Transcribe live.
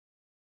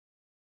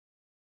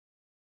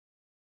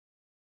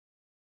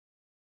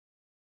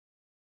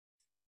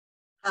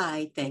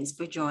Hi, thanks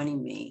for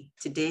joining me.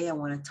 Today, I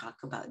want to talk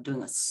about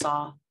doing a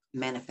soft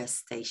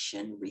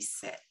manifestation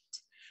reset.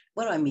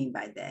 What do I mean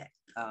by that?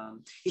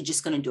 You're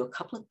just going to do a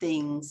couple of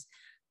things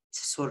to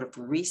sort of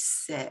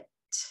reset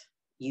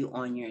you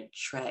on your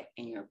track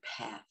and your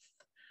path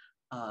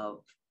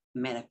of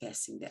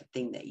manifesting that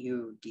thing that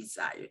you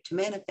desire to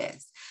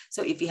manifest.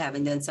 So, if you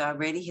haven't done so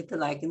already, hit the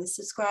like and the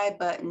subscribe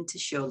button to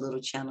show a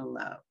little channel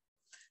love.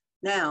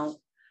 Now,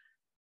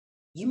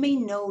 you may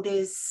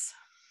notice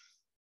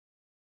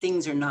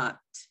things are not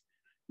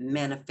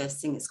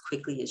manifesting as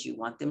quickly as you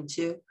want them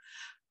to.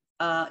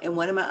 In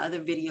one of my other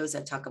videos,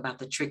 I talk about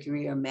the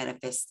trickery of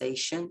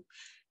manifestation.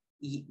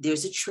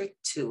 There's a trick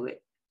to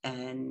it,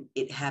 and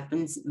it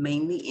happens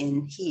mainly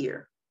in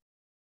here.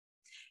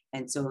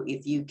 And so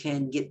if you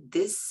can get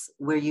this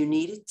where you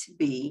need it to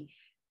be,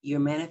 your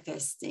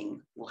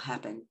manifesting will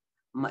happen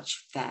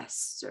much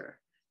faster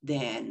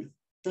than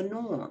the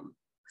norm.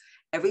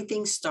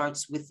 Everything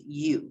starts with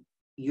you.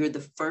 You're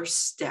the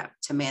first step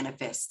to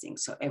manifesting.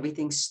 So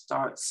everything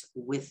starts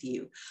with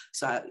you.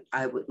 So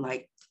I would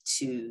like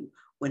to,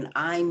 when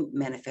I'm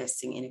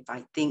manifesting, and if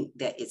I think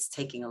that it's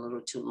taking a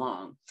little too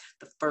long,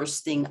 the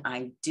first thing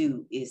I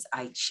do is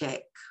I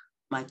check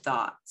my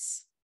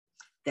thoughts.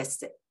 That's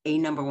the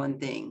number one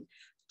thing.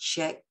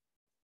 Check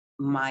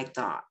my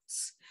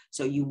thoughts.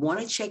 So you want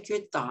to check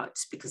your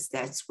thoughts because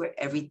that's where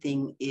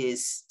everything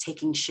is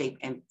taking shape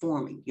and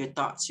forming. Your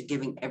thoughts are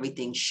giving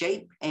everything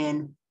shape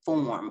and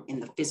form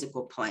in the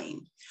physical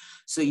plane.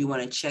 So you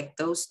want to check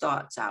those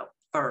thoughts out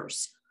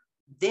first.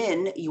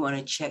 Then you want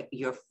to check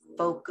your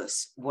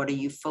focus. What are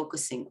you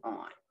focusing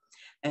on?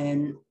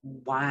 And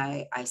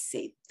why I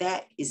say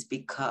that is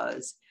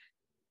because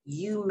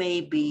you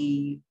may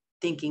be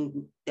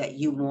thinking that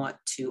you want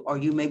to, or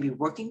you may be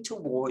working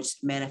towards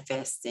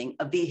manifesting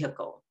a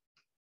vehicle.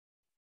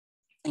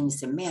 And you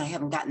say, man, I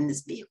haven't gotten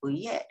this vehicle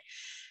yet.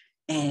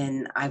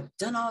 And I've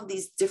done all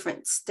these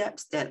different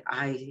steps that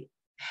I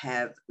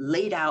have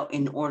laid out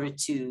in order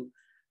to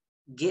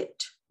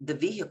get the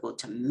vehicle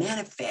to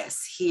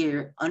manifest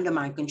here under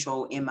my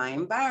control in my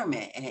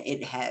environment. And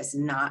it has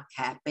not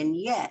happened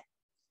yet.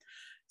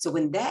 So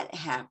when that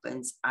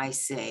happens, I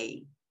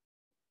say,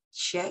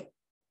 check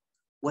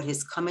what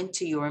has come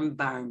into your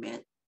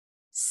environment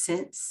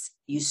since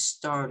you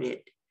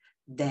started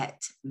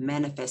that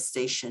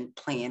manifestation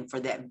plan for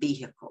that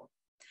vehicle.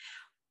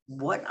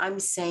 What I'm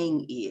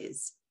saying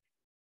is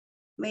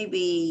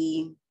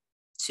maybe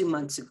 2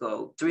 months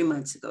ago, 3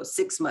 months ago,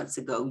 6 months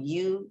ago,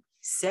 you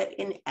set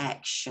in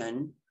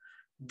action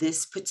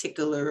this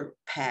particular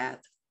path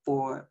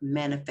for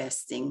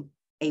manifesting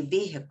a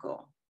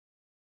vehicle.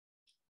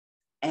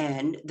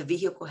 And the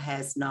vehicle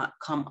has not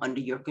come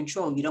under your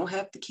control. You don't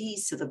have the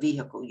keys to the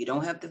vehicle. You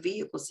don't have the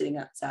vehicle sitting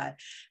outside,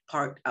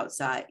 parked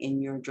outside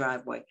in your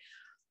driveway.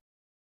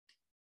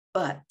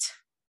 But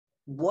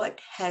what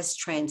has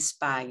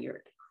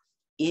transpired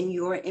in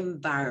your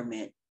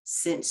environment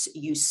since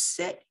you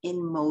set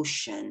in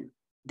motion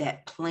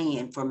that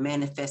plan for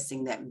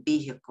manifesting that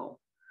vehicle?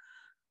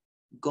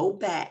 Go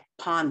back,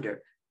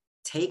 ponder,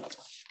 take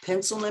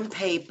pencil and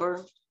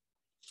paper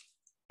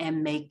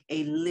and make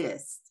a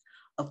list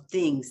of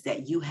things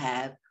that you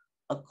have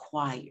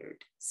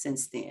acquired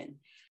since then.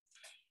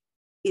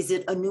 Is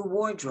it a new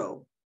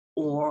wardrobe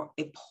or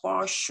a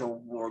partial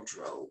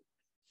wardrobe?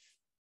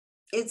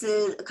 Is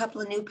it a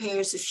couple of new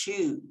pairs of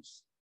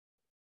shoes?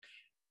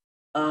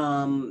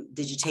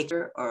 Did you take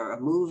her or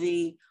a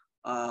movie,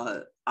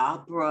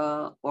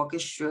 opera,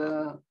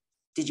 orchestra?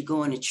 Did you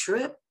go on a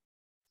trip?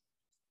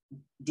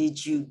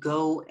 Did you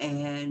go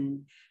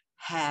and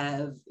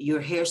have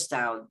your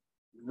hairstyle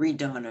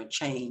redone or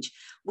changed?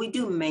 We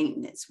do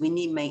maintenance. We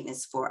need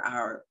maintenance for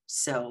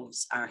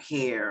ourselves, our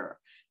hair,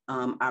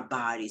 our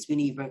bodies. We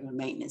need regular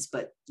maintenance,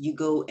 but you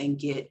go and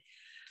get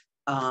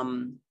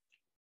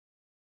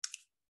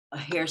a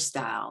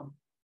hairstyle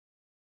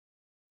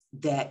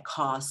that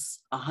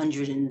costs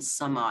 $100 and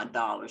some odd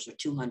dollars or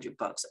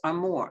 $200 or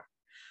more.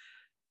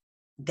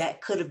 That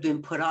could have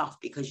been put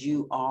off because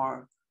you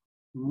are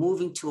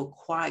moving to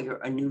acquire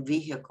a new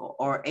vehicle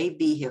or a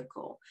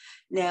vehicle.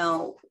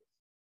 Now,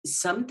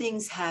 some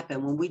things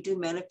happen when we do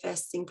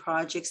manifesting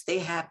projects. They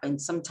happen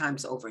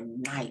sometimes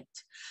overnight.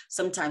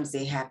 Sometimes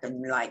they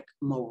happen like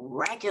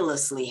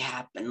miraculously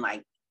happen,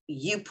 like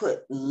you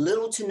put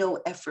little to no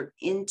effort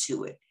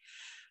into it.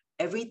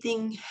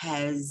 Everything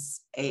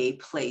has a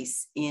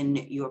place in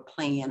your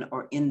plan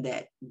or in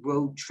that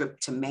road trip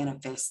to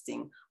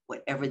manifesting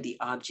whatever the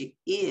object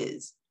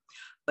is.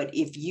 But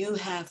if you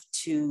have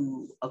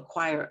to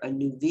acquire a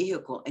new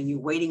vehicle and you're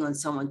waiting on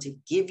someone to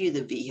give you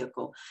the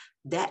vehicle,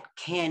 that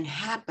can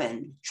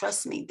happen.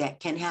 Trust me, that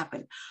can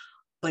happen.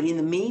 But in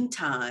the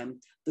meantime,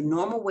 the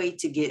normal way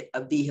to get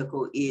a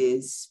vehicle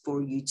is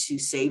for you to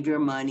save your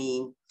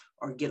money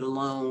or get a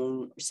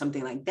loan or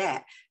something like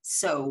that.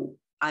 So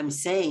I'm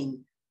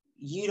saying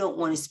you don't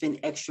want to spend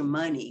extra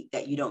money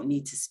that you don't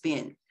need to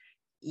spend.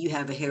 You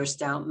have a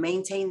hairstyle,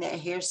 maintain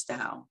that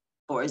hairstyle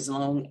for as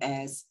long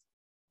as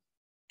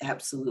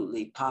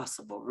absolutely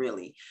possible,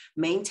 really.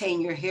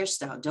 Maintain your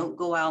hairstyle. Don't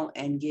go out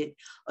and get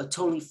a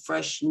totally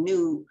fresh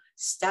new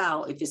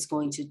style if it's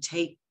going to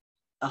take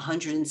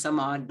 $100 and some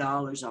odd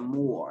dollars or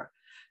more.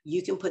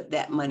 You can put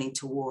that money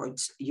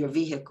towards your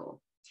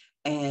vehicle.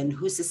 And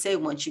who's to say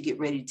once you get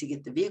ready to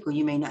get the vehicle,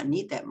 you may not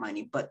need that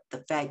money. But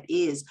the fact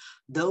is,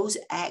 those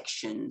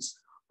actions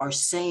are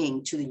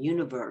saying to the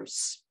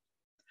universe,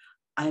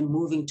 I'm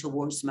moving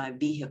towards my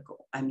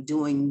vehicle. I'm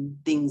doing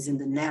things in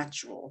the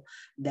natural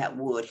that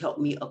would help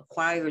me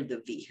acquire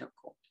the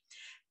vehicle.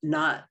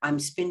 Not I'm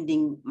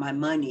spending my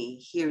money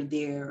here,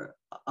 there.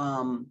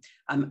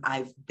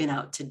 I've been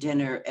out to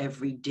dinner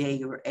every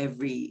day or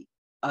every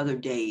other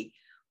day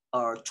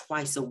or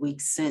twice a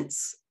week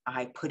since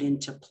I put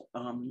into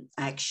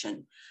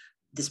action,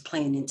 this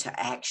plan into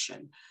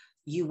action.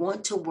 You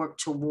want to work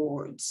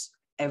towards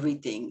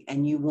everything,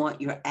 and you want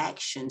your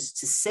actions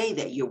to say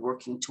that you're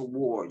working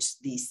towards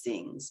these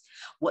things.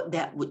 What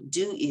that would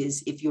do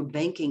is, if you're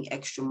banking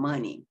extra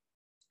money,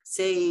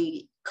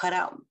 say cut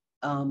out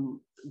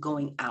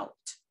going out.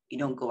 You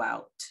don't go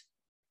out.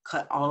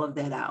 Cut all of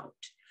that out.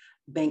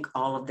 Bank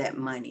all of that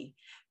money.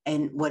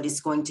 And what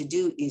it's going to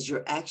do is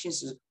your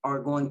actions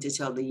are going to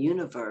tell the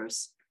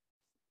universe,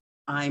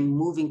 I'm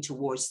moving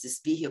towards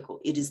this vehicle.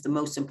 It is the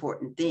most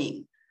important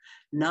thing.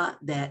 Not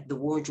that the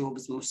wardrobe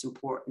is most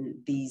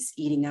important. These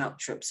eating out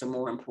trips are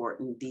more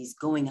important. These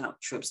going out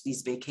trips,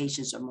 these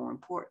vacations are more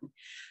important.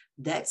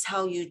 That's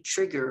how you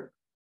trigger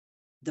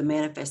the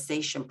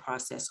manifestation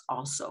process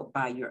also,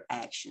 by your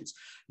actions,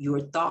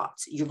 your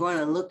thoughts. You're going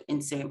to look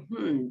and say,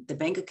 the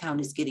bank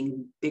account is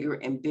getting bigger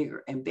and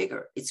bigger and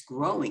bigger. It's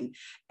growing.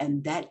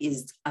 And that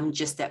is, I'm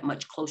just that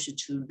much closer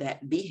to that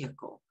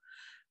vehicle.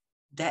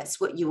 That's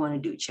what you want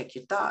to do. Check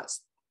your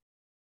thoughts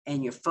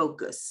and your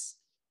focus.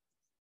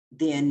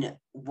 Then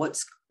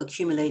what's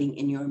accumulating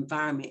in your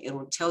environment, it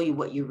will tell you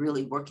what you're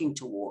really working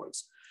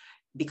towards.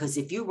 Because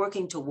if you're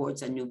working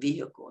towards a new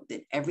vehicle,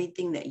 then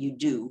everything that you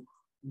do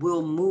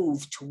will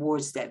move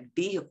towards that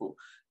vehicle.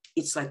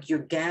 It's like you're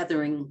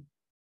gathering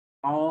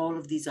all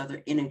of these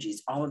other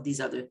energies, all of these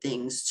other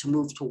things to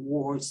move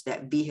towards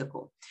that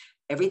vehicle.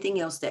 Everything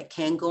else that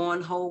can go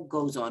on hold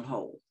goes on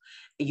hold.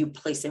 And you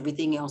place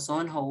everything else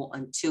on hold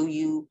until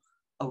you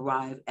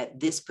arrive at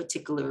this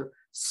particular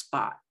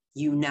spot.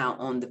 You now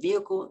own the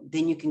vehicle,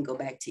 then you can go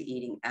back to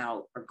eating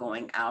out or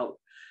going out,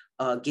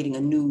 getting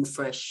a new,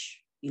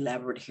 fresh,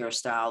 elaborate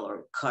hairstyle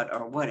or cut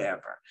or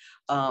whatever.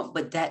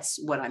 But that's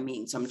what I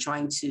mean. So I'm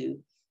trying to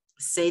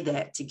say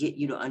that to get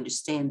you to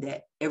understand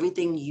that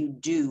everything you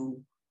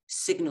do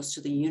signals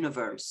to the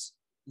universe,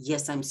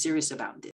 yes, I'm serious about this.